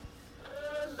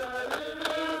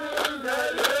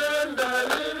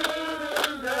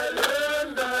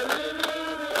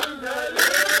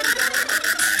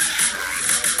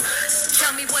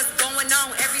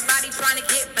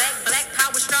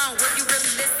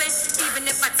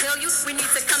We need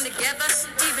to come together,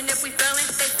 even if we feeling.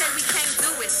 They say we can't do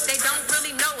it. They don't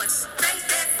really know us. Say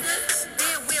that, sis,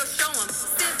 then we'll show them.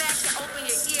 Sit back and open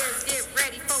your ears. Get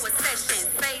ready for a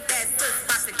session. Say that, sis,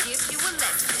 about to give you a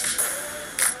lesson.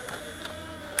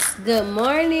 Good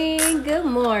morning. Good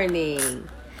morning.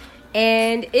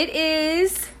 And it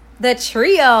is the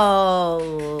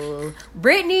trio.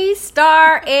 Brittany,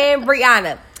 Star, and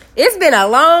Brianna. It's been a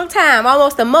long time,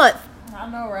 almost a month. I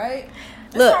know, right?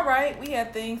 It's Look, all right. We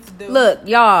had things to do. Look,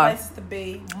 y'all. Places to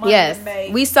be. Money Yes, to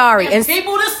make. we sorry. And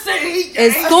people to see.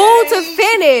 And school to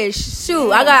finish.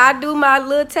 Shoot, I do my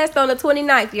little test on the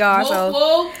 29th, y'all.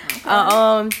 So,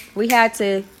 we had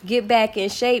to get back in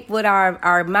shape with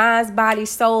our minds, body,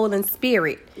 soul, and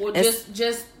spirit. Well, And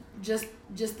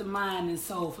just the mind and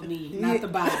soul for me, not the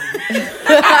body. Yeah,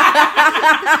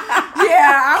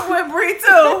 I would Bree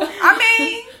too.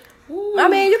 I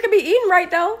mean, you could be eating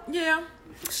right though. Yeah.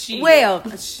 Shit. Well,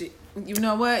 Shit. You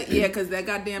know what? Yeah, because that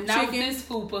goddamn Not chicken. with this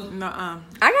fupa. Nuh-uh.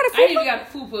 I got a I ain't few. even got a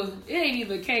fupa. It ain't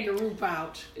even a kangaroo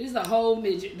pouch. It's a whole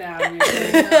midget down here.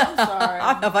 I'm sorry.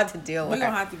 I'm about to deal We're with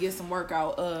going to it. have to get some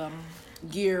workout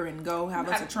gear and go have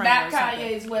us a trainer Not or something.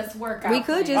 Kanye's West workout. We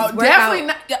could plan. just Oh, work definitely out.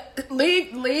 not. Yeah,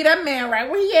 leave that man right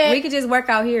where he at. We could just work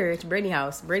out here at Brittany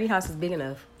house. Brittany house is big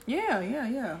enough.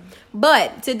 Yeah.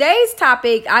 But today's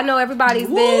topic, I know everybody's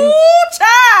Woo, been.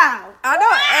 child. I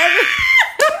know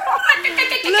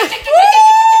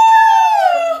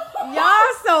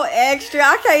y'all so extra.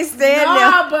 I can't stand them.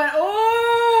 Nah, but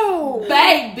ooh,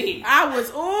 Baby. I was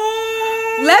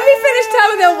ooh. Let me finish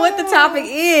telling them what the topic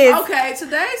is. Okay,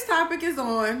 today's topic is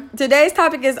on Today's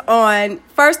topic is on,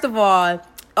 first of all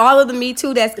of the Me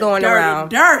Too that's going around.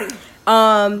 Dirty.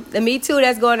 The Me Too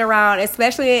that's going around,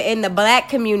 especially in the black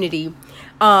community,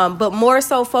 but more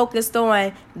so focused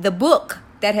on the book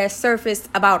that has surfaced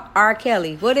about R.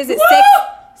 Kelly. What is it?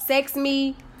 Sex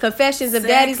Me, Confessions of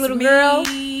Daddy's Little Girl.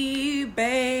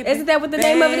 Baby. Isn't that what the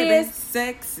name of it is?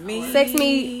 Sex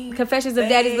Me, Confessions of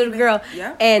Daddy's Little Girl.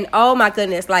 Yeah. And oh my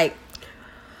goodness, like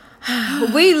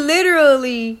we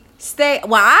literally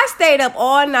I stayed up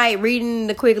all night reading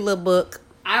the quick little book.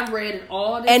 I read it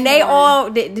all this And they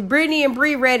morning. Brittany and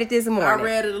Bree read it this morning. I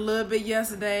read it a little bit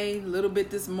yesterday, a little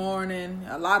bit this morning,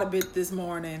 a lot of it this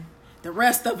morning, the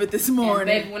rest of it this And morning.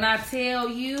 baby, when I tell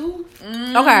you,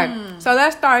 Okay, so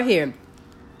let's start here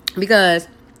because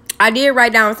I did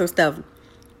write down some stuff.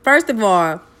 First of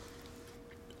all,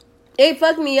 it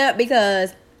fucked me up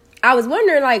because I was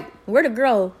wondering like where the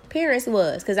girl parents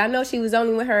was because I know she was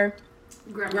only with her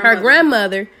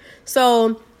grandmother.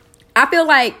 So I feel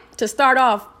like to start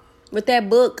off with that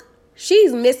book,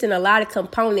 she's missing a lot of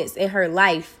components in her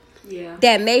life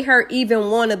that made her even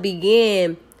want to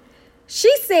begin.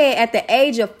 She said at the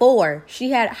age of 4, how do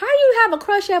you have a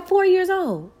crush at 4 years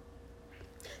old?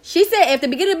 She said at the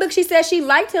beginning of the book, she said she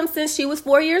liked him since she was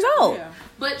 4 years old. Yeah.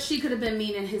 but she could have been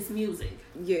meaning his music.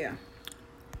 Yeah.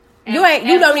 You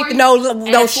don't need to know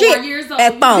no shit 4 years old,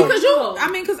 at 4.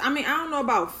 Because I don't know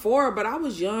about 4, but I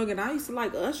was young and I used to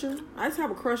like Usher. I used to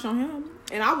have a crush on him.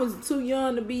 And I was too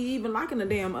young to be even liking the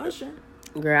damn Usher.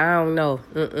 Girl, I don't know.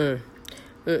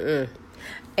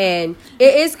 And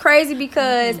it is crazy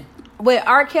because with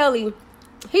R. Kelly,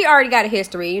 he already got a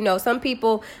history. You know, some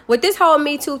people, with this whole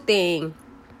Me Too thing,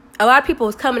 a lot of people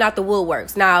is coming out the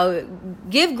woodworks. Now,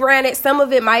 give granted, some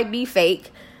of it might be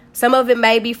fake. Some of it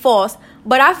may be false.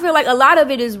 But I feel like a lot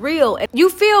of it is real. You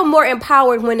feel more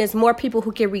empowered when there's more people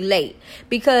who can relate.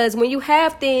 Because when you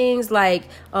have things like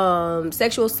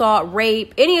sexual assault,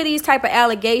 rape, any of these type of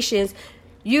allegations,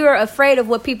 you're afraid of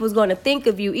what people's going to think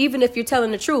of you, even if you're telling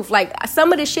the truth. Like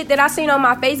some of the shit that I seen on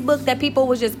my Facebook that people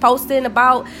was just posting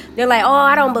about, they're like, "Oh,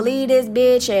 I don't believe this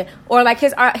bitch," or like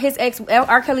his ex,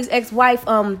 R. Kelly's ex-wife,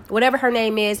 whatever her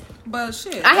name is. But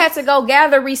shit, I had to go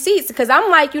gather receipts because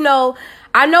I'm like, you know,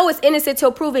 I know it's innocent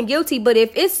till proven guilty, but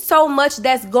if it's so much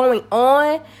that's going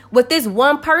on with this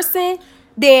one person,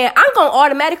 then I'm gonna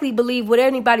automatically believe what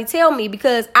anybody tell me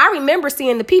because I remember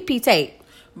seeing the PP tape.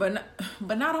 But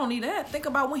not only that, think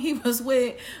about when he was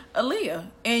with Aaliyah,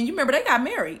 and you remember they got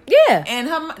married. Yeah. And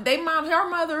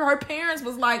her parents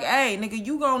was like, "Hey, nigga,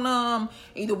 you gonna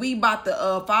either we about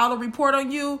to file a report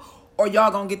on you, or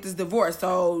y'all gonna get this divorce."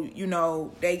 So you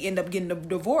know they end up getting the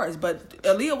divorce. But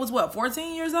Aaliyah was what,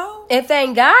 14 years old? And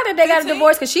thank God that they got a 15?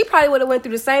 divorce because she probably would have went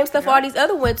through the same stuff all these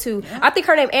other went to. Yeah. I think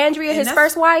her name Andrea, his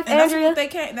first wife, Andrea.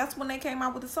 That's when they came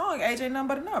out with the song "AJ Nothing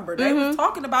But a Number." They was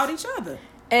talking about each other.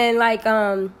 And like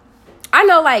I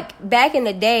know like back in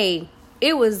the day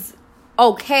it was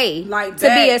okay like to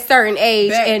be a certain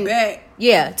age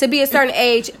to be a certain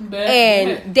age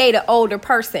and date an older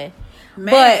person.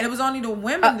 Man, but it was only the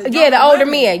women. the older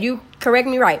men. You correct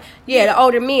me right. Yeah, the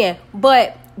older men.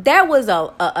 But that was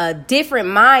a different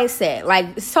mindset.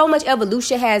 Like, so much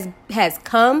evolution has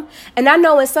come. And I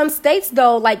know in some states,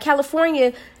 though, like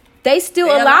California, they still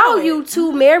allow you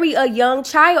to marry a young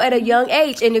child at a young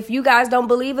age. And if you guys don't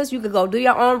believe us, you could go do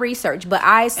your own research. But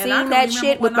I seen that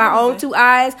shit with my own two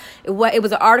eyes. It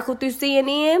was an article through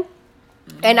CNN.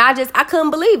 And I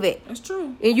couldn't believe it. It's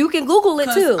true. And you can Google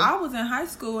it too. I was in high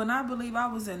school, and I believe I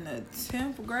was in the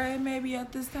 10th grade maybe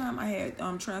at this time. I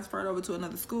had transferred over to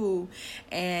another school,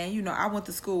 and you know, I went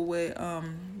to school with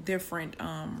different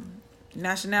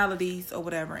nationalities or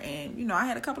whatever, and you know, I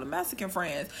had a couple of Mexican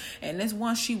friends, and this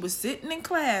one, she was sitting in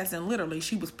class, and literally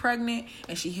she was pregnant,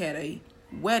 and she had a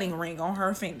wedding ring on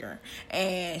her finger,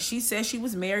 and she said she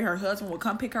was married. Her husband would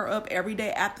come pick her up every day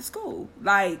after school.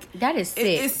 Like, that is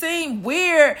sick. It seemed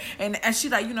weird, and she,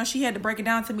 like, you know, she had to break it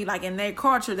down to me, like, in their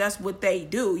culture, that's what they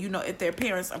do, you know, if their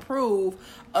parents approve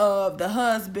of the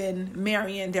husband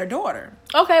marrying their daughter.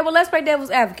 Okay, well, let's play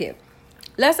devil's advocate.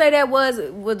 Let's say that was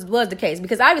the case,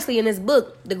 because obviously in this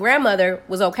book the grandmother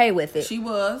was okay with it. She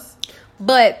was,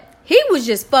 but he was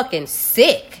just fucking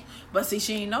sick. but see,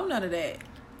 she ain't know none of that.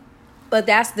 But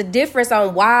that's the difference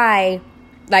on why,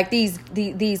 like, these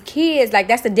kids, like,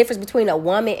 that's the difference between a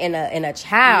woman and a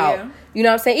child. Yeah. You know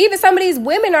what I'm saying? Even some of these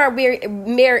women aren't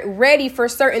ready for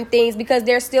certain things because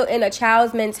they're still in a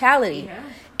child's mentality.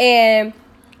 Yeah. And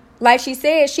like she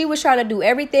said, she was trying to do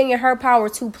everything in her power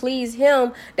to please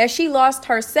him that she lost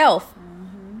herself.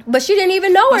 But she didn't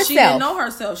even know herself. She didn't know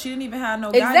herself. She didn't even have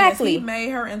no guidance. Exactly. He made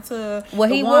her into what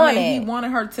the he woman wanted. he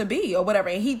wanted her to be, or whatever.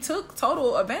 And he took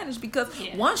total advantage because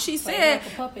once she said,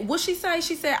 what she say?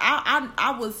 She said,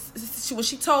 I was. When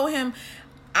she told him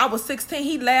I was 16,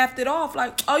 he laughed it off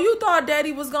like, "Oh, you thought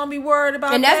Daddy was gonna be worried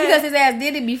about?" And that's because his ass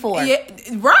did it before. Yeah,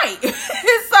 right.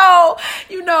 So,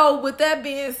 you know, with that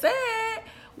being said,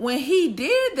 when he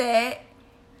did that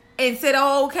and said,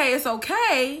 "Oh, okay, it's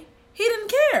okay," he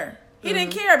didn't care. He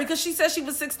didn't care because she said she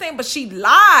was 16, but she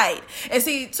lied. And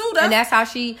see, too, that's how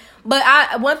she.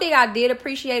 But one thing I did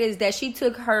appreciate is that she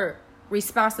took her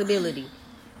responsibility.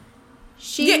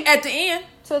 She at the end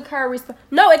took her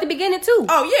no, at the beginning too.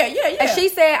 Oh yeah. And she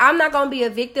said, "I'm not gonna be a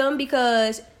victim,"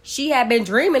 because she had been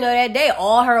dreaming of that day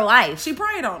all her life. She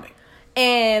prayed on it.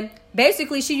 And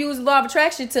basically, she used the law of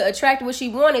attraction to attract what she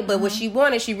wanted, but what she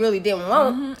wanted, she really didn't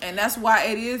want. And that's why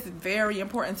it is very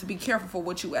important to be careful for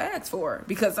what you ask for,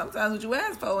 because sometimes what you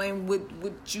ask for ain't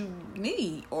what you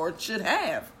need or should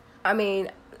have. I mean,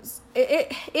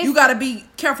 you got to be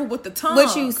careful with the tongue,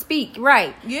 what you speak,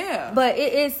 right? Yeah. But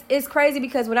it's crazy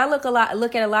because when I look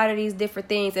at a lot of these different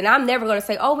things, and I'm never gonna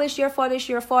say, "Oh, it's your fault, it's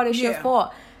your fault, it's your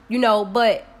fault," you know.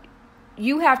 But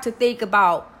you have to think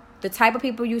about the type of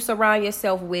people you surround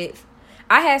yourself with.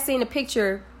 I had seen a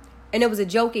picture, and it was a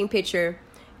joking picture,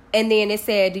 and then it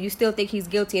said, "Do you still think he's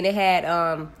guilty?" And it had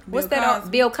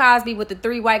Bill Cosby with the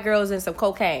 3 white girls and some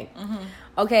cocaine.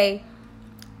 Okay,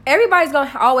 everybody's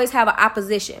gonna always have an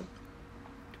opposition,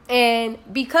 and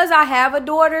because I have a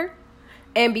daughter,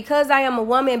 and because I am a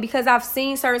woman, and because I've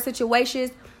seen certain situations,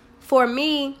 for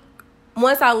me,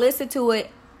 once I listen to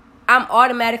it, I'm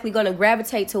automatically gonna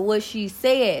gravitate to what she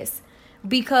says.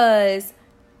 Because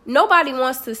nobody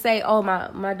wants to say, "Oh,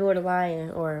 my daughter lying,"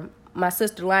 or "my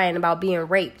sister lying about being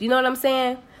raped." You know what I'm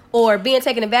saying? Or being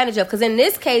taken advantage of. Because in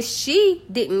this case, she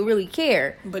didn't really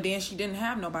care. But then she didn't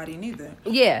have nobody neither.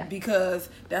 Yeah. Because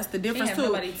that's the difference too.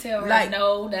 Nobody tell her, like,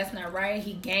 "No, that's not right.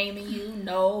 He gaming you.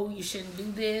 No, you shouldn't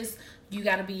do this. You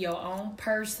got to be your own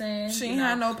person." She ain't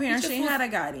had no parents. She ain't had a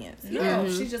guardians. No,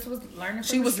 she just was learning from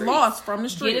She the was streets. lost from the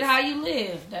streets. Get it how you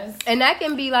live. And that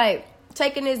can be like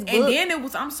taking this book. And then it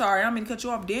was, I'm sorry, I'm going to cut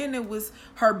you off. Then it was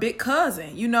her big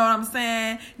cousin. You know what I'm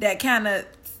saying? That kind of,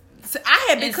 I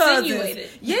had big cousins.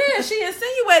 Yeah, she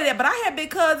insinuated it. But I had big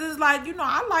cousins, like, you know,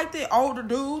 I liked the older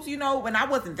dudes, you know, when I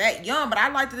wasn't that young. But I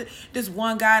liked this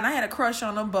one guy, and I had a crush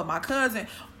on him. But my cousin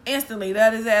instantly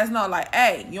let his ass know, like,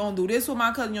 "Hey, you don't do this with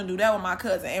my cousin, you don't do that with my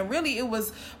cousin." And really, it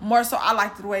was more so I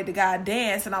liked the way the guy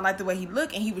danced, and I liked the way he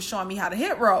looked, and he was showing me how to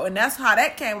hit roll, and that's how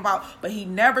that came about. But he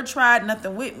never tried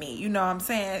nothing with me, you know what I'm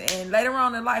saying? And later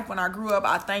on in life, when I grew up,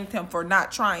 I thanked him for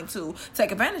not trying to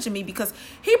take advantage of me, because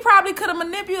he probably could have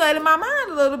manipulated my mind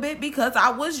a little bit because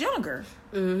I was younger.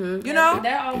 You know,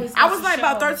 I was like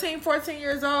about 13, 14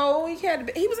 years old. He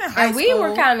was in high school. And we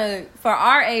were kind of, for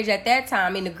our age at that time, I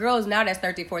mean, the girls now that's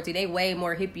 13, 14, they way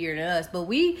more hippier than us. But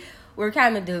we were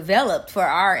kind of developed for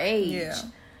our age. Yeah.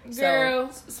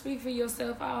 Girls, speak for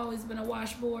yourself. I always been a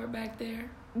washboard back there.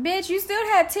 Bitch, you still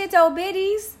had tito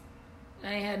bitties.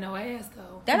 I ain't had no ass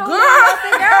though. That don't Girl,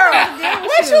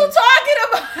 what you talking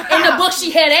about? In the book,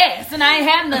 she had ass, and I ain't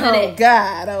have none of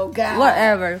that. Oh God.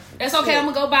 Whatever. That's okay. I'm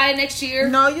gonna go buy it next year.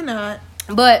 No, you're not.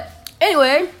 But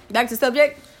Anyway, back to the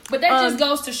subject. But that just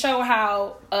goes to show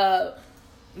how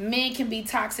men can be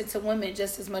toxic to women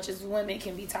just as much as women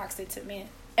can be toxic to men.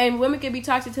 And women can be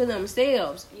toxic to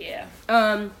themselves. Yeah.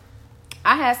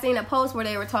 I had seen a post where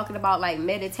they were talking about like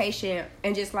meditation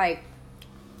and just like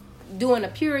doing a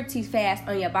purity fast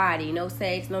on your body. No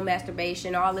sex, no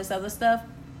masturbation, all this other stuff.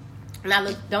 Now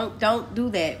look, don't do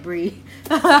that, Bree.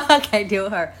 I can't deal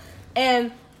with her.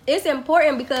 And it's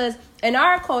important because in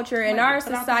our culture, in our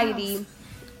society,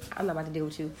 I'm not about to deal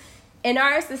with you. In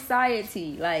our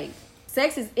society, like,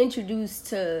 sex is introduced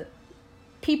to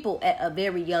people at a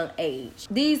very young age.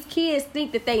 These kids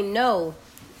think that they know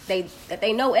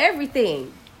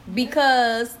everything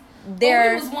because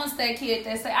they're. Well, we was once that kid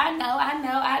that said, I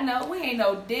know. We ain't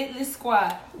no diddly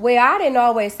squad. Well, I didn't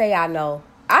always say I know.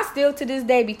 I still to this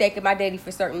day be thanking my daddy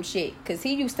for certain shit because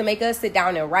he used to make us sit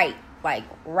down and write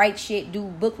shit, do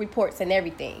book reports and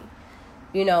everything.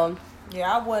 You know.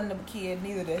 Yeah, I wasn't a kid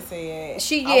neither that said I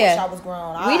wish I was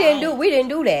grown. We didn't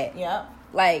do that. Yeah.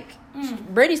 Like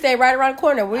Brittany stayed right around the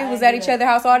corner. We was at each other's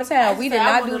house all the time. We did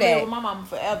not do live that. with my mama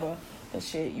forever. But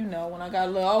shit, you know, when I got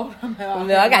a little older,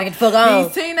 No, I gotta get the fuck on.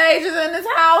 These teenagers in this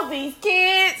house, these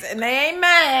kids, and they ain't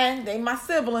mine. They my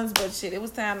siblings, but shit, it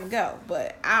was time to go.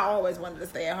 But I always wanted to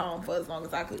stay at home for as long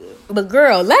as I could. But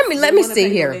girl, let me see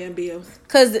here.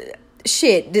 Cause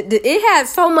shit, it had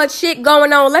so much shit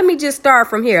going on. Let me just start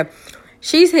from here.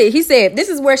 He said, this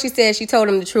is where she said she told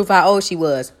him the truth, how old she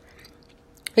was.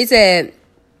 He said,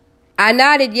 I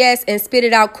nodded yes and spit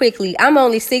it out quickly. I'm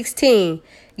only 16.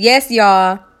 Yes,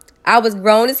 y'all. I was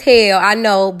grown as hell, I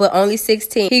know, but only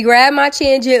 16. He grabbed my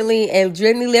chin gently and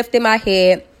gently lifted my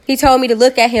head. He told me to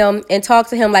look at him and talk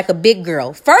to him like a big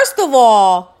girl. First of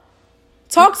all,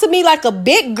 talk to me like a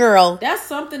big girl. That's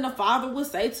something the father would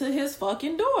say to his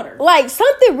fucking daughter. Like,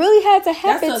 something really had to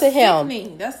happen to him.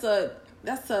 Sickening. That's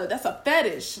a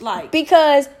fetish, like,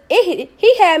 because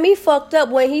he had me fucked up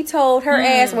when he told her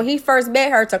ass when he first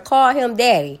met her to call him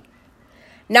daddy.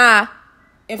 Nah,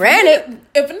 granted,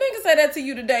 if a nigga say that to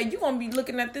you today, you gonna be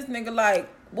looking at this nigga like,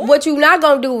 what you not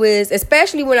gonna do is,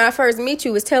 especially when I first meet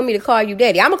you, is tell me to call you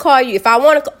daddy. I'm gonna call you if I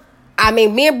want to. I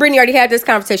mean, me and Brittany already had this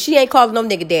conversation. She ain't calling no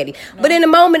nigga daddy, but in the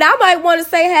moment, I might want to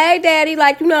say, "Hey, daddy,"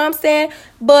 like, you know what I'm saying,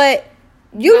 but.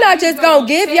 You not just gonna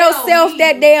give yourself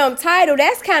that damn title.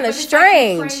 That's kind of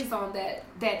strange. Phrase on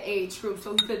that age group,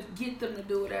 so you could get them to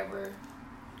do whatever.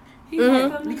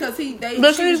 Because she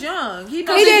was young. He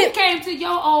came to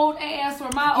your old ass or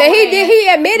my old but ass. He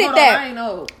admitted that. I ain't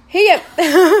old.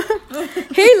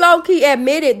 He low key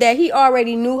admitted that he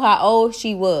already knew how old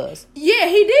she was. Yeah,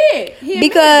 he did.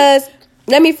 Because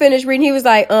let me finish reading. He was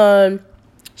like,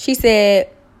 she said.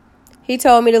 He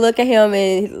told me to look at him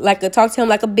and talk to him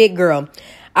like a big girl.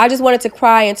 I just wanted to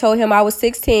cry and told him I was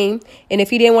 16. And if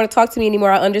he didn't want to talk to me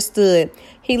anymore, I understood.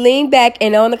 He leaned back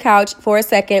and on the couch for a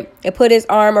second and put his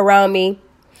arm around me.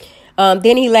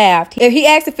 Then he laughed. He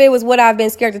asked if it was what I've been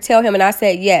scared to tell him. And I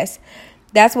said, yes.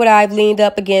 That's what I've leaned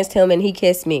up against him. And he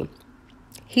kissed me.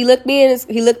 He looked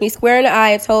me square in the eye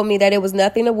and told me that it was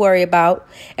nothing to worry about.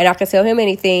 And I could tell him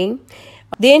anything.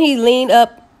 Then he leaned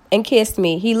up and kissed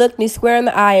me. He looked me square in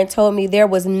the eye and told me there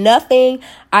was nothing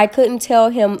I couldn't tell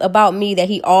him about me that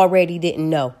he already didn't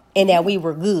know and that we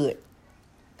were good.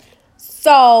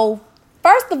 So,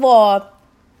 first of all,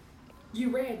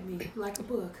 you read me like a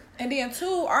book. And then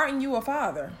two, aren't you a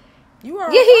father? You are.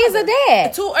 Yeah, he is a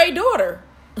dad. To a daughter.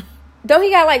 Don't he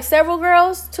got like several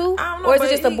girls too? I don't know. Or is it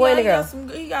just a boy and a girl?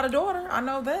 He got a daughter. I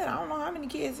know that. I don't know how many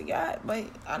kids he got, but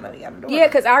I know he got a daughter. Yeah,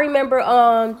 because I remember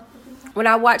when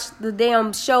I watched the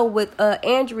damn show with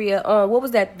Andrea on, what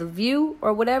was that, The View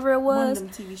or whatever it was? One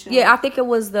of them TV shows. Yeah, I think it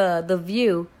was the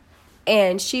View.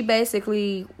 And she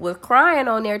basically was crying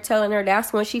on there telling her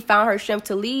that's when she found her strength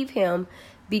to leave him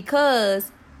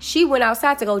because she went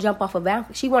outside to go jump off a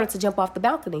balcony. She wanted to jump off the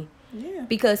balcony. Yeah.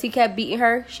 Because he kept beating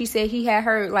her. She said he had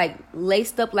her like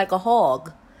laced up like a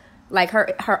hog. Like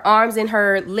her arms and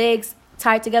her legs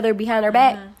tied together behind her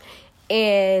back.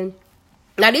 And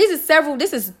now,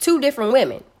 this is two different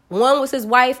women. One was his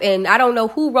wife, and I don't know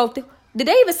who wrote did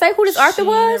they even say who this author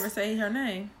was? She never say her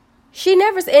name. She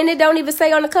never, and it don't even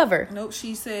say on the cover. Nope,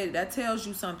 she said that tells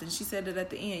you something. She said it at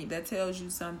the end. That tells you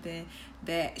something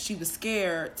that she was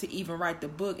scared to even write the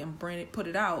book and put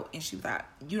it out. And she was like,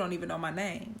 you don't even know my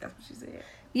name. That's what she said.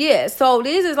 Yeah, so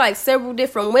these is like several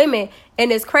different women,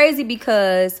 and it's crazy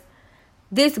because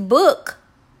this book,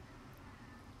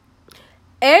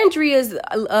 Andrea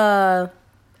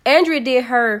did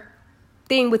her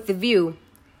thing with The View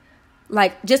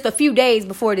like just a few days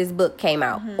before this book came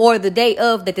out or the day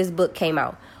of that this book came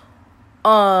out.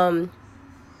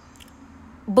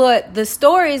 But the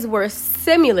stories were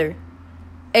similar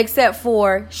except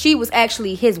for she was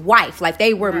actually his wife. Like,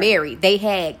 they were married. They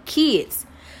had kids.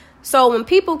 So when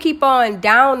people keep on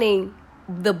downing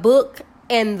the book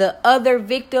and the other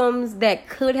victims that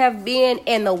could have been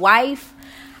and the wife,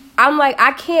 I'm like,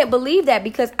 I can't believe that,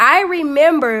 because I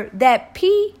remember that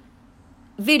P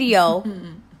video.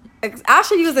 I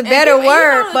should use a better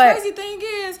word, but the crazy thing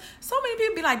is, so many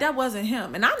people be like, that wasn't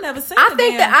him, and I've never seen. I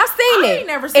think that I seen it, ain't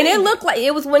never seen and it looked like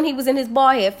it was when he was in his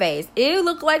bald head phase. It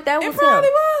looked like that was him. It probably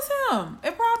was him.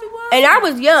 It probably was. And I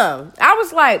was young. I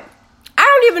was like, I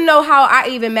don't even know how I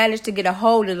even managed to get a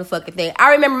hold of the fucking thing.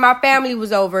 I remember my family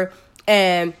was over,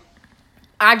 and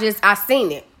I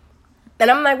seen it, and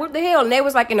I'm like, what the hell? And they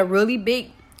was like in a really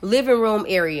big living room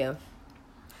area,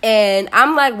 and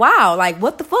I'm like, wow, like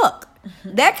what the fuck?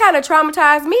 That kind of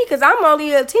traumatized me, because I'm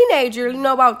only a teenager,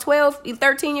 about 12,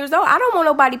 13 years old. I don't want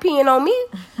nobody peeing on me.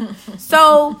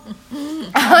 So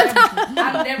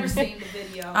I've never seen the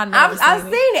video. I've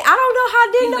seen it. I don't know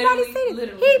how didn't nobody see it.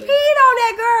 He peed on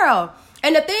that girl.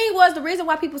 And the thing was, the reason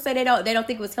why people say they don't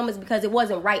think it was him is because it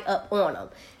wasn't right up on them.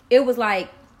 It was like,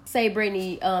 say,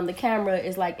 Brittany, the camera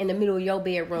is like in the middle of your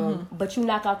bedroom, but you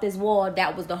knock out this wall,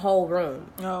 that was the whole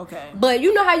room. Oh, okay. But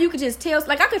you know how you could just tell,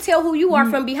 like I could tell who you are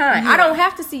from behind. Yeah. I don't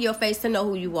have to see your face to know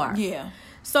who you are. Yeah.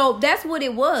 So that's what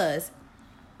it was.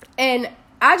 And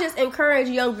I just encourage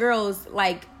young girls,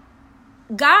 like,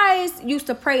 guys used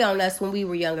to prey on us when we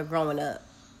were younger growing up.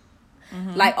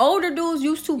 Like, older dudes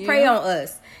used to prey on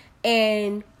us.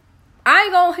 And I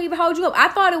ain't gonna even hold you up. I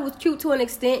thought it was cute to an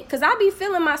extent, because I be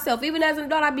feeling myself. Even as an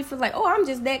adult, I be feeling like, oh, I'm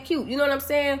just that cute. You know what I'm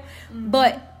saying?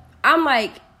 But I'm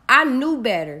like, I knew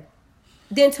better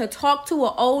than to talk to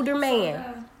an older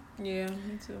man. Yeah,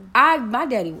 me too. My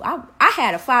daddy, I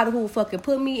had a father who would fucking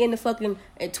put me in the fucking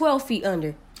 12 feet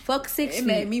under. Fuck 6 feet. It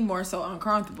made me more so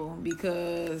uncomfortable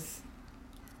because,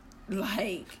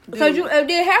 like, because you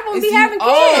then have them be you having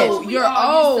old, kids. You're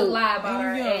all old. used to lie about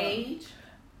our young. age.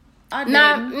 I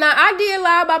I did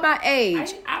lie about my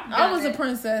age. I was a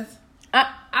princess.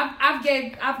 I've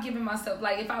given myself,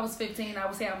 like, if I was 15, I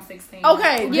would say I'm 16.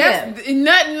 Okay, yeah,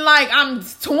 nothing like I'm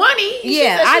 20.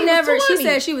 She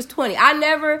said she was 20. I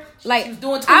never, like, she was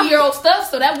doing 20-year-old stuff,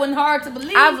 so that wasn't hard to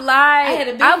believe. I've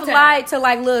lied to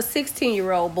like little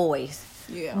 16-year-old boys.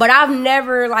 Yeah. But I've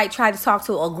never, like, tried to talk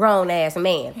to a grown-ass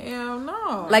man. Hell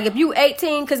no. Like, if you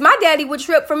 18, because my daddy would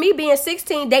trip for me being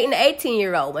 16, dating an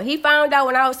 18-year-old. When he found out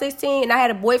when I was 16 and I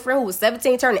had a boyfriend who was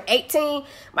 17, turning 18,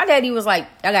 my daddy was like,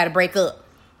 I got to break up.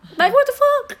 Like, what the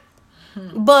fuck?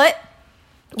 But,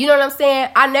 you know what I'm saying?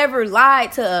 I never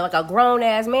lied to, like, a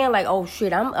grown-ass man. Like, oh,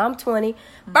 shit, I'm 20.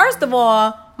 First of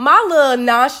all, my little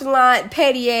nonchalant,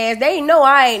 petty ass, they know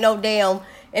I ain't no damn.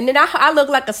 And then I look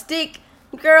like a stick.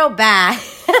 Girl, bye. You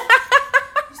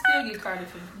still get carded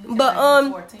for but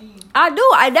 14. I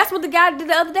do. That's what the guy did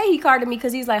the other day. He carded me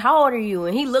because he's like, "How old are you?"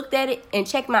 And he looked at it and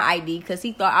checked my ID because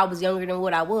he thought I was younger than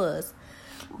what I was.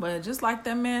 But just like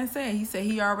that man said, he said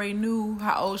he already knew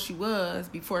how old she was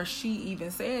before she even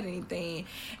said anything,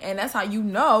 and that's how you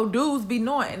know dudes be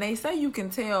knowing. And they say you can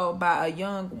tell by the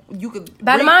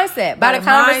mindset, by the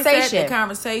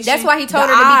conversation. That's why he told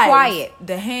her to be quiet.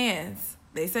 The hands.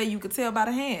 They say you could tell by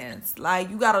the hands. Like,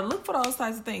 you got to look for those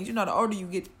types of things. You know, the older you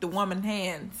get, the woman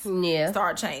hands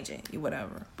start changing.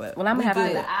 Whatever. But I'm going to have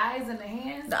the eyes and the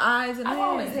hands. The eyes and the hands. I've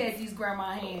always had these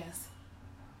grandma hands.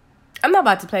 I'm not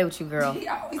about to play with you, girl. He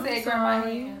always had grandma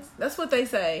hands. That's what they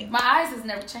say. My eyes has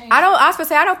never changed. I was going to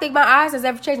say, I don't think my eyes has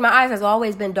ever changed. My eyes has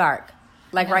always been dark.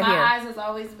 Like, right here. My eyes has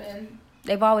always been...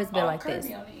 They've always been like this.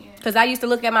 Because I used to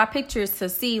look at my pictures to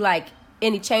see, like,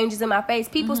 any changes in my face.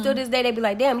 People still this day, they be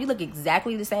like, damn, you look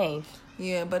exactly the same.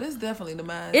 Yeah, but it's definitely the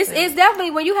mindset. It's definitely,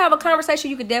 when you have a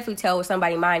conversation, you can definitely tell what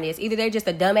somebody's mind is. Either they're just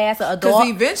a dumbass or a dog. Because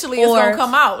eventually it's going to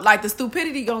come out. Like, the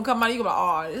stupidity going to come out. You're going to be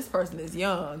like, oh, this person is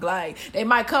young. Like, they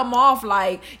might come off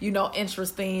like,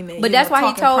 interesting. And, but that's why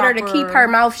he told her to keep her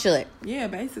mouth shut. Yeah,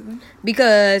 basically.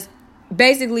 Because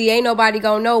basically ain't nobody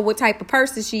going to know what type of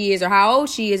person she is or how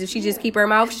old she is if she just keep her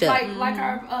mouth shut. Like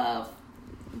our...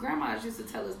 grandmas used to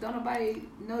tell us, don't nobody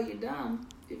know you're dumb.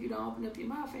 If you don't open up your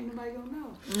mouth, ain't nobody gonna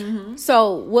know. Mm-hmm.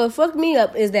 So what fucked me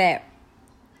up is that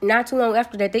not too long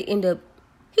after that, he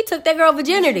took that girl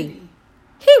virginity.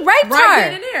 He raped her.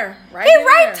 Right in there. He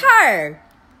raped her.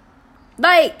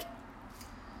 Like,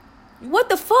 what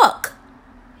the fuck?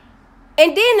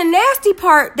 And then the nasty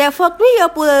part that fucked me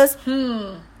up was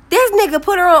this nigga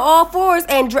put her on all fours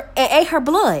and ate her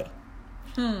blood.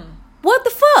 What the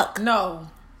fuck? No.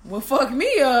 What fucked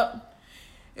me up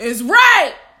is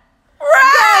right.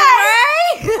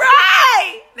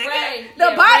 Nigga, Right. The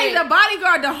Yeah, body, right. the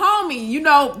bodyguard, the homie. You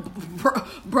know,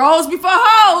 bros before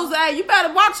hoes. Hey, you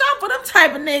better watch out for them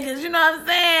type of niggas. You know what I'm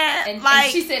saying?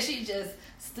 And she said she just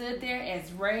stood there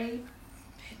as Ray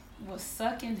was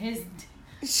sucking his.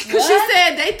 Cause she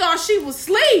said they thought she was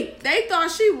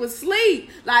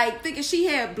asleep. Like thinking she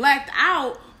had blacked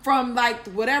out from like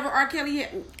whatever R. Kelly had,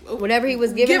 Whatever he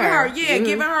was giving her.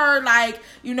 giving her like,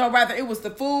 you know, rather it was the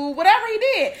food, whatever he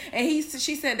did. And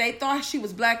she said they thought she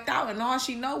was blacked out, and all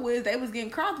she know is they was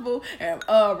getting comfortable. And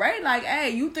Ray like,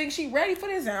 hey, you think she ready for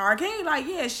this? And R. Kelly like,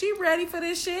 yeah, she ready for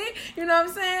this shit. You know what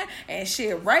I'm saying? And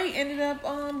shit, Ray ended up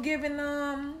giving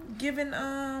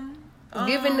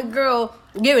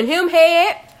Giving him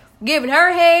head, giving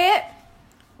her head,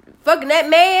 fucking that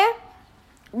man.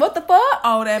 What the fuck?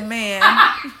 Oh, that man.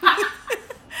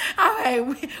 All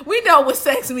right, we know what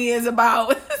sex me is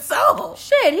about. So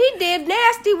Shit, he did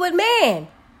nasty with man.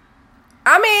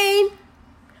 I mean,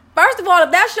 first of all,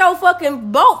 if that show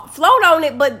fucking boat float on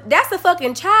it, but that's a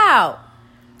fucking child.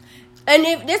 And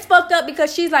if it's fucked up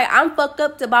because she's like, I'm fucked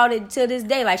up about it to this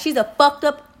day. Like, she's a fucked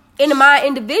up in the mind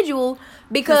individual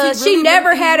because really she never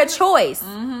really had a choice.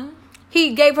 Mm-hmm.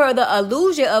 He gave her the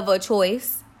illusion of a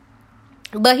choice.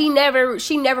 But she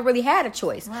never really had a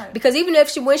choice. Right. Because even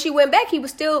if when she went back,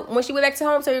 when she went back to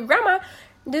home to her grandma,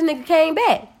 this nigga came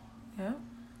back. yeah,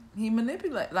 he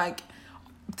manipulated. Like,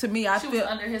 to me, I She feel was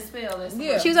under his spell.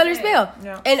 Yeah. She was under spell.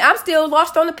 Yeah. And I'm still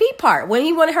lost on the pee part when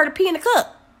he wanted her to pee in the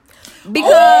cup.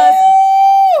 Because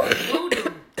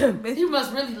Voodoo. He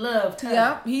must really love her.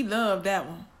 yeah, he loved that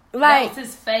one. like That was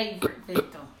his favorite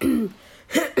victim.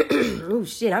 oh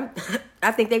shit,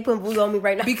 I think they put voodoo on me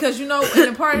right now. Because, you know,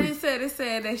 in the part it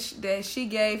said that she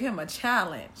gave him a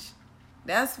challenge.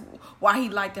 That's why he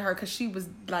liked her, because she was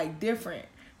like different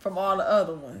from all the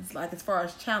other ones, like as far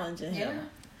as challenging him.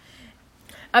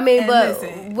 Yeah. I mean, And but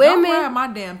listen, women, don't grab my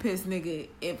damn piss, nigga.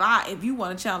 If you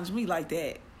want to challenge me like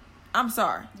that, I'm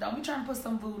sorry. Don't be trying to put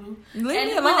some voodoo. Leave and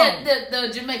me when alone. the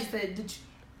Jamaican said,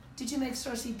 did you make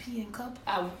sure she pee in cup?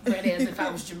 I read it as if I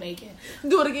was Jamaican.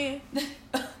 Do it again.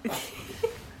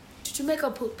 Did you make her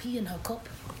put pee in her cup?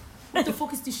 What the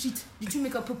fuck is this shit? Did you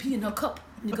make her put pee in her cup,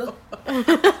 nigga?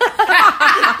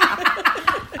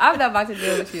 I'm not about to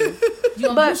deal with you. You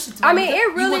don't But, bullshit, I mean, nigga.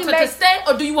 it really You want her makes- to stay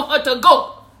or do you want her to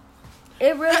go?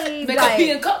 It really Make her pee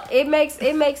in like cup. it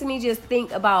makes me just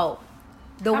think about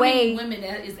the How way many women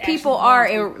that is people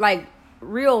actually are going in like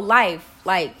real life.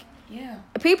 Like, Yeah.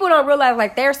 people don't realize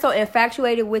like they're so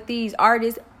infatuated with these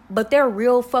artists, but they're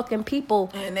real fucking people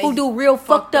And they who do real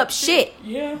fucked up shit.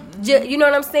 Yeah. You know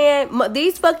what I'm saying?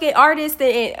 These fucking artists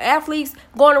and athletes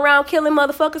going around killing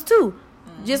motherfuckers too.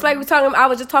 Just like I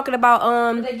was just talking about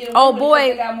oh boy.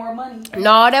 They got more money.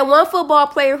 No, that one football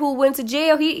player who went to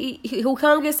jail, he who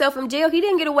hung himself in jail, he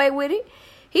didn't get away with it.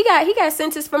 He got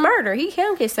sentenced for murder. He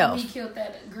hung himself. He killed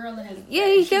that girl in his. Yeah,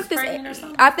 he she killed was this. pregnant or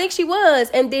something? I think she was,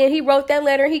 and then he wrote that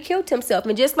letter and he killed himself.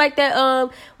 And just like that,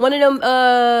 one of them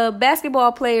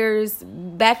basketball players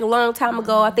back a long time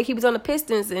ago, I think he was on the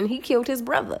Pistons and he killed his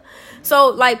brother. So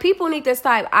like, people need to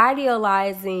stop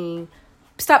idealizing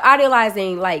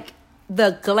like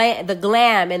the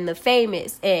glam and the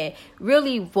famous, and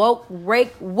really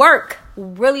work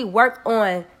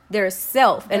on their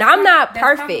self. And I'm not That's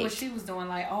probably perfect. what she was doing,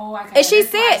 like, oh, I. And she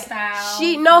said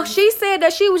she said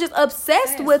that she was just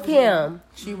obsessed with him.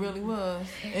 She really was.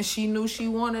 And she knew she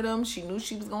wanted him. She knew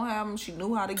she was going to have him. She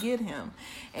knew how to get him.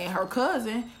 And her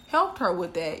cousin helped her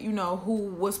with that, you know, who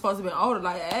was supposed to be older.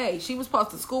 Like, hey, she was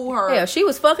supposed to school her. Yeah, she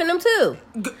was fucking them too.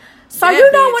 So That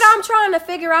you know bitch. what I'm trying to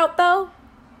figure out though?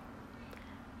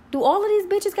 Do all of these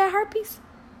bitches got herpes?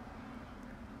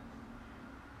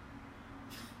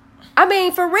 I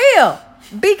mean, for real.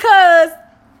 Because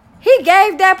he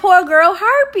gave that poor girl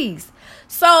herpes.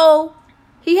 So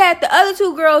he had the other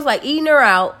two girls like eating her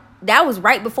out. That was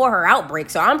right before her outbreak,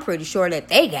 so I'm pretty sure that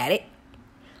they got it.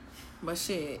 But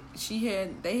shit,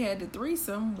 they had the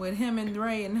threesome with him and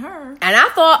Ray and her. And I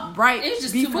thought, Right It's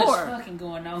just before. too much fucking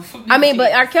going on for me. I mean,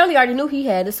 but R. Kelly already knew he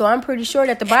had it, so I'm pretty sure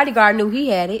that the bodyguard knew he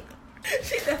had it.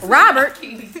 Robert.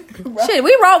 Shit,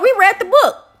 we read the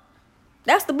book.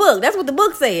 That's the book. That's what the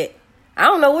book said. I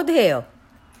don't know what the hell.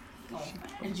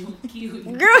 And you cute.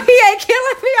 Girl, he ain't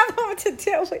killing me. I'm going to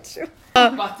deal with you.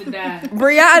 I'm about to die.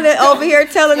 Brianna over here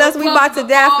telling us we about to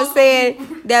die for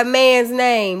saying that man's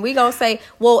name. We gonna say,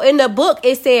 well, in the book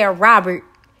it said Robert.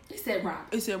 It said Rob.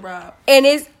 It said Rob. And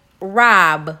it's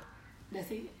Rob.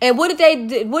 That's it. And what did they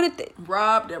do?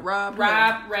 Rob,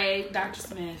 Rob, Ray, Dr.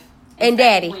 Smith. And Fatty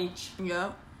Daddy. Winch.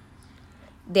 Yeah.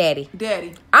 Daddy.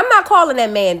 Daddy. I'm not calling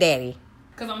that man Daddy.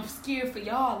 Cause I'm scared for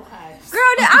y'all lives. Girl,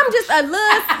 I'm just a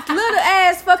little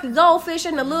ass fucking goldfish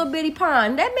in a little bitty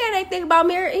pond. That man ain't thinking about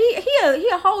marriage. He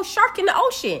a whole shark in the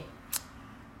ocean.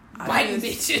 Biting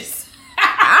bitches.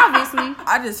 Obviously.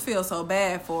 I just feel so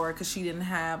bad for her because she didn't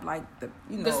have like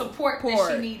the support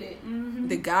that she needed,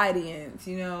 the guidance,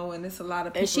 and it's a lot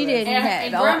of people. And she didn't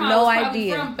have grandma no was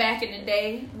idea. From back in the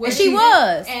day, And she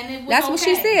was. And it was That's okay. what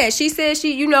she said. She said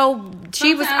she was. I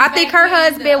Sometimes think back her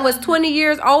then, husband was 20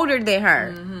 years older than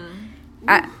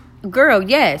her. Girl,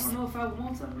 yes. I don't know if I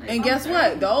want something. And guess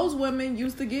what? Those women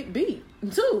used to get beat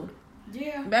too.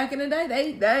 Yeah. Back in the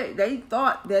day, they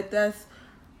thought that that's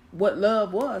what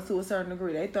love was to a certain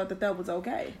degree. They thought that was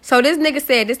okay. So this nigga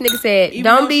said, Even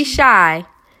don't though be shy.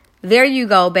 There you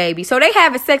go, baby. So they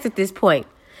having sex at this point.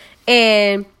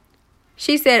 And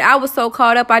she said, I was so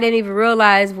caught up, I didn't even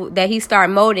realize that he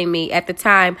started molding me. At the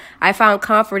time, I found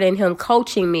comfort in him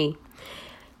coaching me.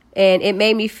 And it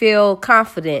made me feel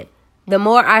confident. The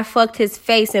more I fucked his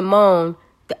face and moaned,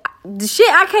 the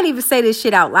shit, I can't even say this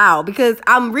shit out loud because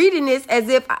I'm reading this as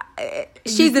if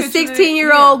she's a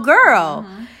 16-year-old girl.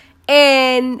 Mm-hmm.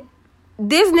 And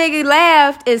this nigga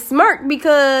laughed and smirked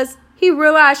because he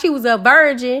realized she was a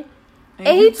virgin. And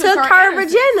he took her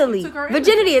virginity.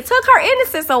 It took her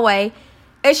innocence away.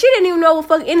 And she didn't even know what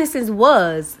fucking innocence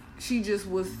was. She just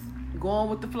was going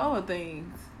with the flow of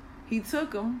things. He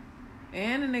took him.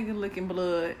 And the nigga licking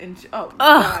blood. And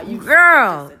God, you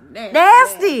girl.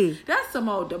 Nasty. That's some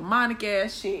old demonic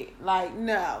ass shit. Like,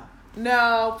 no.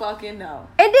 No, fucking no.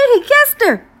 And then he kissed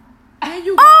her. And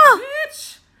you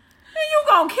bitch. And you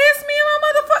gonna kiss me, my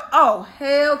motherfucker? Oh,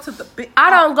 hell to the bitch. I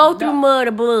don't go through mud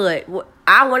or blood. When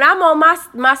I'm on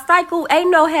my cycle, ain't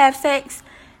no have sex.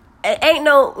 Ain't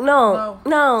no.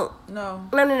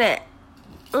 None of that.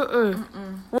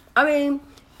 I mean,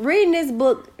 reading this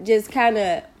book just kind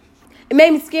of, it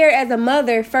made me scared as a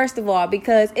mother, first of all,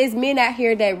 because it's men out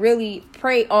here that really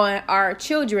prey on our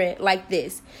children like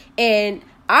this. And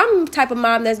I'm the type of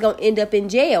mom that's going to end up in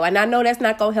jail. And I know that's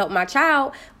not going to help my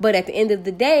child. But at the end of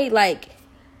the day, like,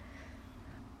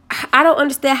 I don't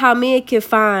understand how men can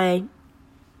find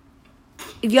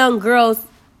young girls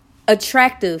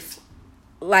attractive.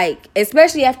 Like,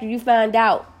 especially after you find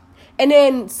out. And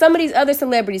then some of these other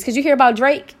celebrities, because you hear about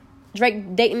Drake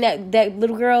dating that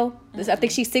little girl. I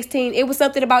think she's 16. It was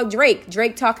something about Drake.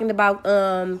 Drake talking about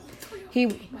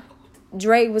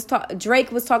Drake was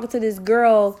talking to this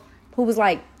girl who was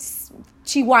like,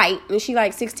 she white and she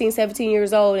like 16, 17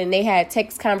 years old, and they had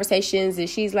text conversations, and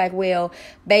she's like, well,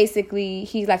 basically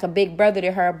he's like a big brother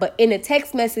to her, but in the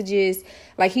text messages,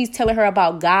 like, he's telling her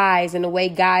about guys and the way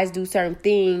guys do certain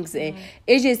things, and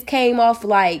it just came off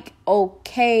like,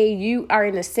 okay, you are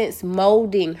in a sense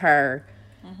molding her,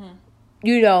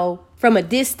 from a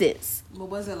distance. But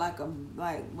was it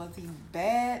was he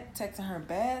bad, texting her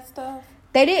bad stuff?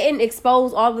 They didn't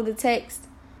expose all of the text,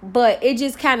 but it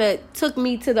just kind of took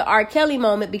me to the R. Kelly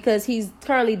moment because he's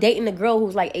currently dating a girl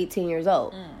who's like 18 years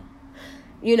old.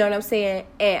 You know what I'm saying?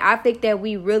 And I think that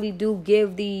we really do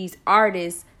give these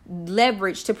artists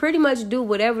leverage to pretty much do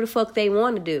whatever the fuck they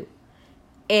want to do.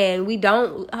 And we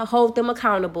don't hold them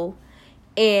accountable.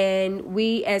 And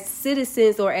we as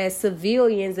citizens or as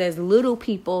civilians, as little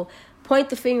people, point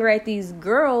the finger at these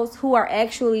girls who are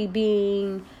actually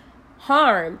being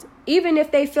harmed, even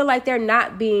if they feel like they're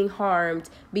not being harmed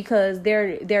because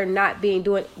they're not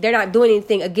doing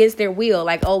anything against their will.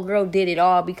 Like, old girl did it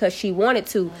all because she wanted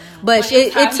to, but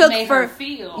it took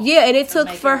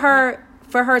for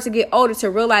her to get older to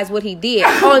realize what he did.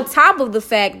 On top of the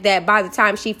fact that by the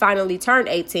time she finally turned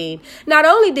 18, not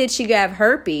only did she have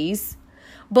herpes,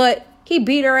 but he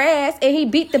beat her ass and he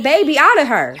beat the baby out of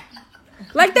her.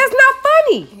 Like, that's not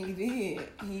funny. He did.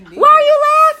 Why are you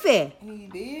laughing? He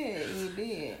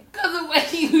did. Because the way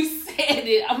you said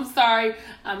it, I'm sorry.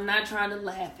 I'm not trying to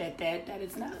laugh at that. That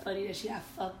is not funny that she got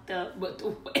fucked up. But the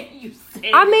way you said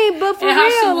it. I mean, but for and how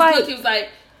real, she was like, looking, was like,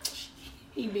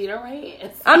 he beat her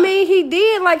ass. I mean, he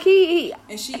did. Like, he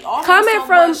and she also coming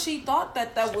from, she thought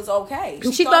that was okay.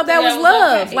 She thought that was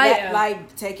love. Okay. Like,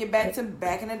 like, take it back to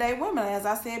back in the day women, as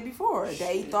I said before.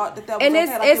 They thought that was and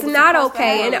okay. Like, it's not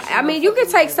okay. And I mean, you can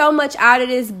take so much out of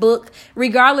this book,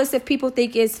 regardless if people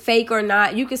think it's fake or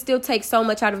not. You can still take so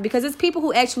much out of it because it's people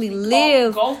who actually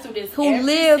go through this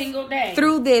single day.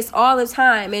 Through this all the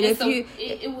time. And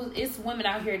it's women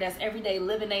out here that's every day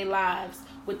living their lives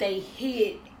with their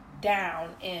head down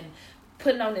and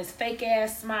putting on this fake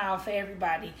ass smile for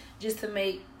everybody just to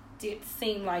make it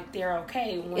seem like they're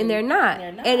okay and they're not.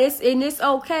 And it's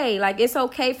okay. Like, it's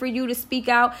okay for you to speak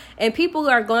out, and people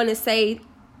are going to say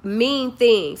mean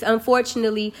things.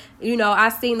 Unfortunately, you know, I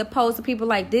seen the post of people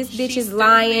like, this bitch is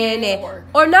lying, and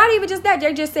or not even just that,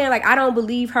 they're just saying like, I don't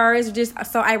believe her. It's just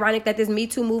so ironic that this Me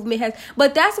Too movement has,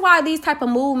 but that's why these type of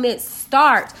movements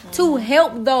start to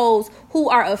help those who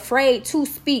are afraid to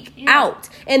speak out.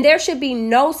 And there should be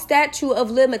no statute of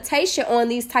limitation on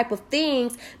these type of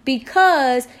things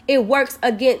because it works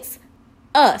against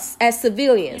us as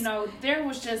civilians. You know, there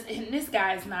was just, and this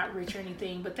guy is not rich or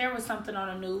anything, but there was something on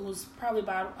the news probably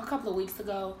about a couple of weeks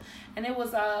ago, and it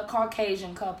was a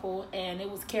Caucasian couple, and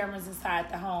it was cameras inside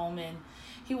the home, and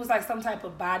he was like some type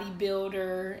of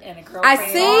bodybuilder, and a girlfriend. I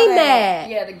seen that.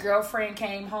 Yeah, the girlfriend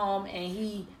came home, and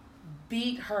he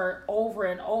beat her over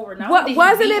and over. What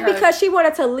wasn't it because she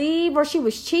wanted to leave or she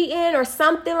was cheating or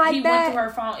something like he that? He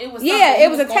went through her phone. It was it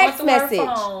was a text message.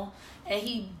 And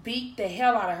he beat the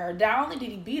hell out of her. Not only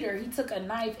did he beat her, he took a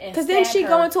knife and because then she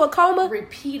go into a coma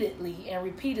repeatedly,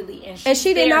 and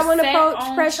she did not want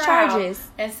to press charges,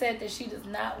 and said that she does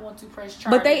not want to press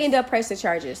charges. But they end up pressing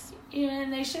charges. Yeah,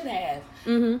 and they should have.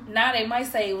 Mm-hmm. Now they might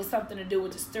say it was something to do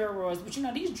with the steroids, but you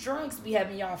know, these drugs be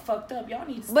having y'all fucked up. Y'all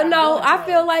need to stop. But no, doing I drugs.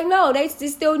 feel like no, there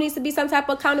still needs to be some type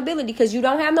of accountability because you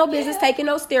don't have no business taking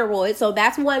no steroids, so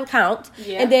that's one count.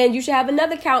 Yeah. And then you should have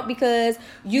another count because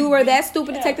you were that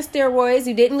stupid to take the steroids.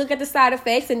 You didn't look at the side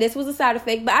effects, and this was a side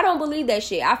effect. But I don't believe that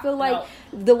shit. I feel like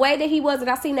the way that he was, and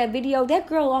I seen that video, that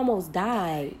girl almost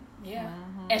died. Yeah,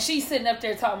 and she's sitting up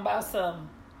there talking about some.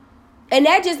 And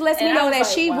that just lets me know that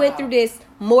she went through this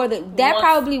more than that.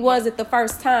 Probably wasn't the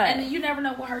first time. And you never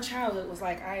know what her childhood was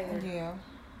like either. Yeah.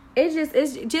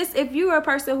 It's just if you're a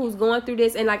person who's going through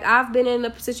this, and like I've been in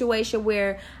a situation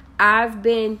where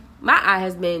my eye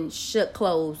has been shut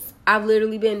closed. I've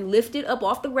literally been lifted up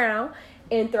off the ground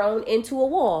and thrown into a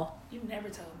wall. You never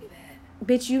told me that.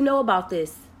 Bitch, you know about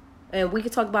this. And we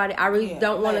can talk about it. I really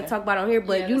don't want to talk about it on here,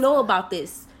 but you know about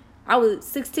this. I was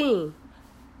 16.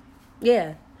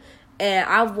 Yeah. And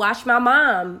I've watched my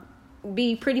mom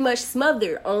be pretty much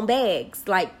smothered on bags.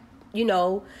 Like, you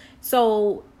know.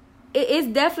 So it's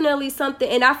definitely something.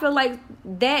 And I feel like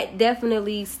that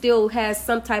definitely still has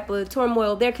some type of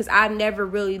turmoil there because I never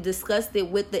really discussed it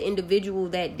with the individual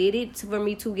that did it for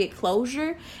me to get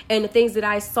closure and the things that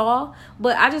I saw.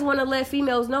 But I just want to let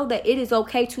females know that it is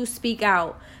okay to speak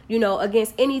out, you know,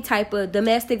 against any type of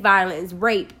domestic violence,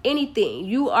 rape, anything.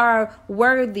 You are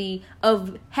worthy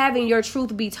of having your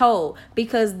truth be told.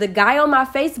 Because the guy on my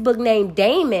Facebook named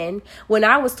Damon, when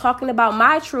I was talking about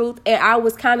my truth and I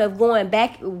was kind of going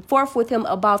back and forth with him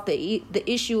about the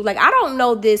issue, like I don't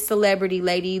know this celebrity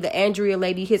lady, the Andrea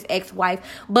lady, his ex-wife,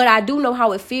 but I do know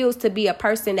how it feels to be a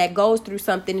person that goes through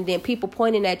something and then people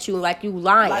pointing at you like you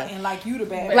lying. Like you the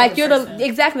bad like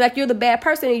person. Like you're the bad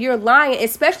person and you're lying,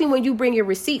 especially when you bring your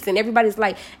receipts and everybody's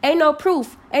like, ain't no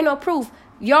proof.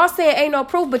 Y'all saying ain't no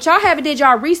proof, but y'all haven't did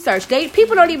y'all research.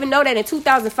 People don't even know that in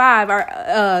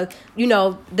 2005, you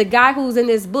know, the guy who's in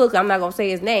this book, I'm not going to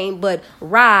say his name, but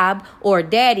Rob or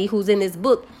Daddy who's in this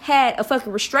book had a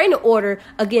fucking restraining order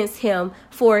against him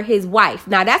for his wife.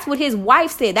 Now, that's what his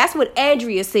wife said. That's what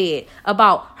Andrea said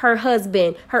about her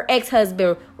husband, her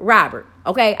ex-husband, Robert.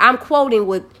 Okay, I'm quoting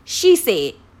what she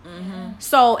said. Mm-hmm.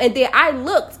 So, and then I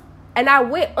looked. And I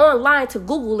went online to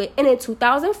Google it. And in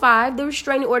 2005, the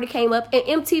restraining order came up and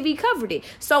MTV covered it.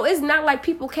 So it's not like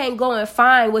people can't go and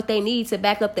find what they need to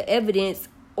back up the evidence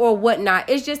or whatnot.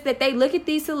 It's just that they look at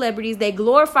these celebrities. They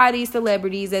glorify these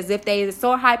celebrities as if they are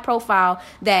so high profile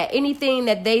that anything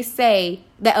that they say,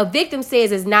 that a victim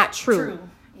says is not true.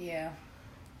 Yeah.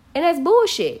 And that's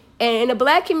bullshit. And in the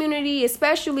black community,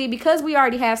 especially because we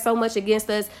already have so much against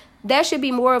us, that should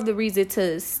be more of the reason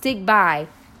to stick by.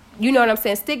 You know what I'm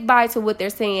saying? Stick by to what they're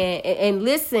saying and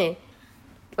listen.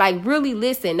 Like, really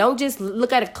listen. Don't just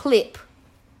look at a clip.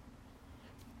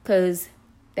 Because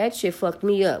that shit fucked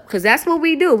me up. Because that's what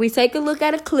we do. We take a look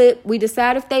at a clip. We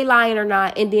decide if they lying or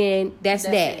not. And then that's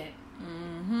that. It.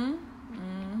 Mm-hmm.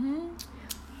 Mm-hmm.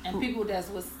 And people that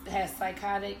has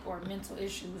psychotic or mental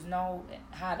issues know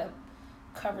how to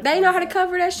cover. They know how to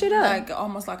cover that shit up. Like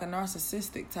almost like a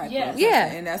narcissistic type. Yeah.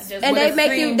 Yeah. And that's and they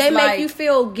make you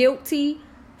feel guilty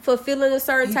for feeling a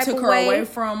certain type of way. He took her away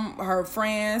from her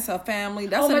friends, her family.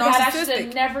 That's a narcissistic. God, I should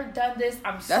have never done this.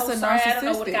 I'm so sorry. I don't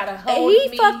know what got a hold of me.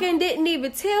 He fucking didn't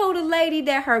even tell the lady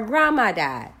that her grandma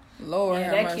died. Lord,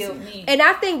 yeah, that killed me. And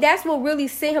I think that's what really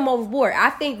sent him overboard.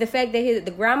 I think the fact that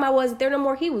the grandma wasn't there no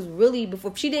more, he was really,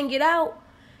 before she didn't get out,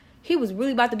 he was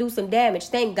really about to do some damage.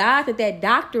 Thank God that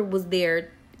doctor was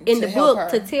there in the book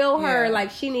to tell her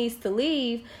like she needs to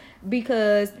leave,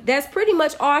 because that's pretty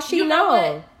much all she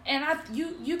knows. And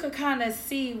you could kind of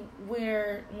see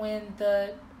when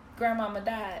the grandmama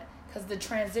died, because the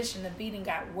transition, the beating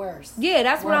got worse. Yeah,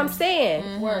 that's what I'm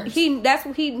saying. Worse. He went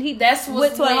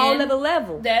to a whole nother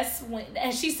level. That's when,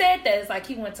 and she said that it's like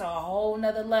he went to a whole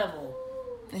nother level,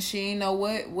 and she didn't know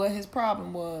what his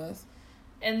problem was.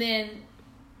 And then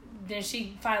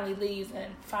she finally leaves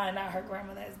and find out her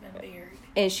grandmother has been buried.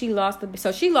 And she lost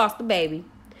the baby.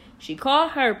 She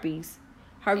called herpes.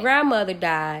 Her grandmother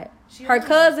died. Her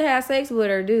cousin had sex with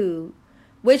her dude.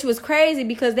 Which was crazy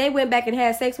because they went back and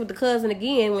had sex with the cousin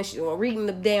again when she was reading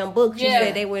the damn book. She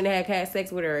said they wouldn't have had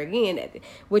sex with her again,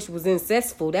 which was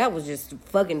incestful. That was just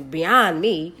fucking beyond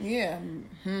me. Yeah.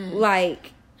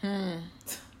 Like,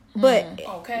 but,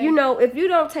 you know, if you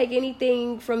don't take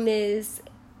anything from this,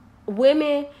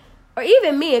 women, or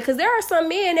even men, because there are some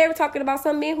men, they were talking about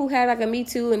some men who had like a Me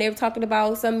Too, and they were talking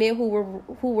about some men who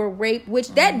were raped, which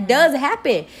that does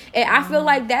happen. And I feel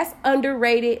like that's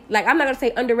underrated. Like, I'm not going to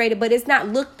say underrated, but it's not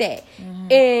looked at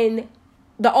in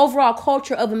the overall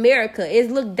culture of America. It's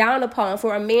looked down upon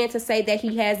for a man to say that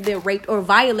he has been raped or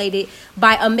violated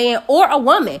by a man or a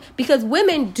woman, because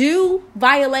women do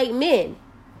violate men.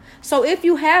 So if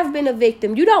you have been a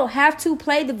victim, you don't have to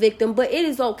play the victim, but it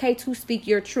is okay to speak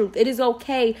your truth. It is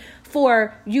okay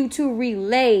for you to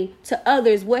relay to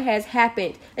others what has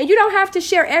happened. And you don't have to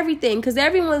share everything, because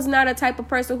everyone's not a type of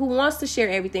person who wants to share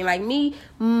everything. Like me,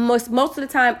 most of the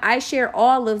time, I share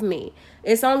all of me.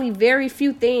 It's only very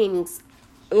few things,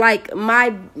 like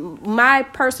my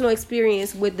personal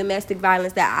experience with domestic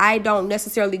violence, that I don't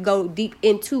necessarily go deep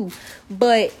into.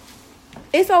 But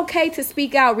it's okay to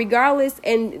speak out regardless,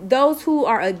 and those who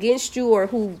are against you or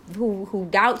who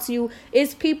doubts you,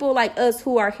 it's people like us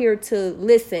who are here to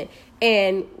listen,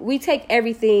 and we take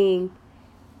everything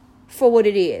for what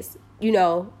it is. You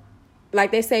know,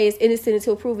 like they say, it's innocent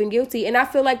until proven guilty, and I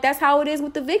feel like that's how it is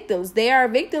with the victims. They are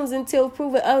victims until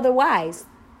proven otherwise.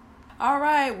 All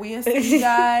right, we'll see you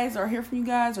guys, or hear from you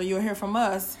guys, or you'll hear from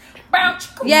us.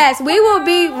 Yes, we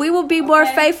will be more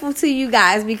faithful to you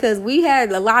guys, because we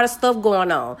had a lot of stuff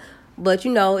going on. But,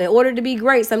 you know, in order to be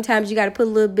great, sometimes you got to put a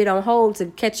little bit on hold to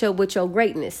catch up with your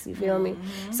greatness. You feel me?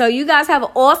 So you guys have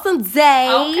an awesome day.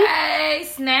 Okay,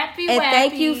 snappy and wappy.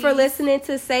 thank you for listening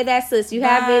to Say That Sis. You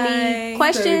have any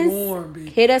questions?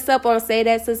 Hit us up on Say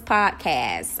That Sis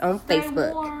podcast on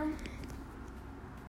Facebook.